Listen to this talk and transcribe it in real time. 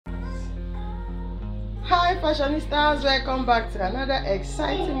Hi fashionistas, welcome back to another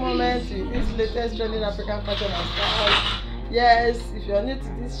exciting moment with this latest trending African fashion and style. Yes, if you're new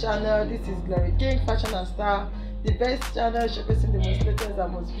to this channel, this is Glory King Fashion and Style, the best channel showcasing the most latest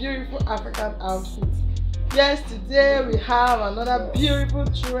and most beautiful African outfits. Yes, today we have another beautiful,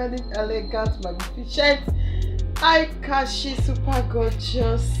 trending, elegant, magnificent, eye-catchy, super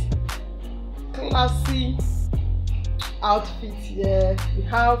gorgeous, classy outfit here. We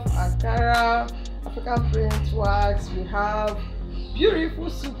have Ankara, African print works, we have beautiful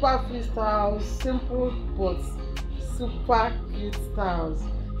super free styles, simple but super cute styles.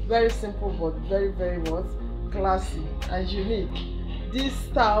 Very simple but very what? Classy and unique. These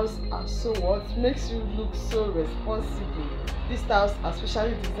styles are so what? Makes you look so responsible. These styles are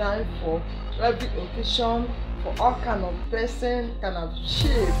specially designed for every occasion, for all kind of person, kind of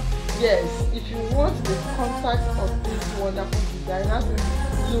shape. Yes, if you want the contact of these wonderful designers,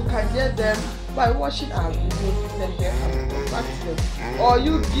 you can get them by watching our videos, then get and contact them. Or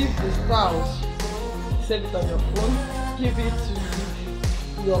you give the styles, save it on your phone, give it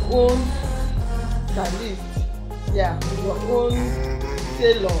to your own stylist, yeah, your own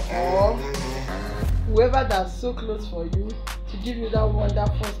tailor or whoever that's so close for you to give you that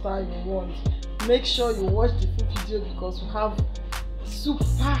wonderful style you want. Make sure you watch the full video because we have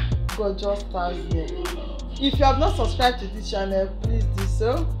super gorgeous styles here. If you have not subscribed to this channel, please do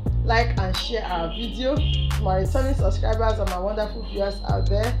so. Like and share our video. To my returning subscribers and my wonderful viewers out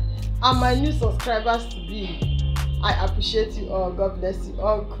there, and my new subscribers to be, I appreciate you all. God bless you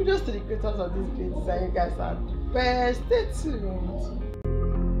all. Kudos to the creators of this great design. You guys are the best. Stay tuned.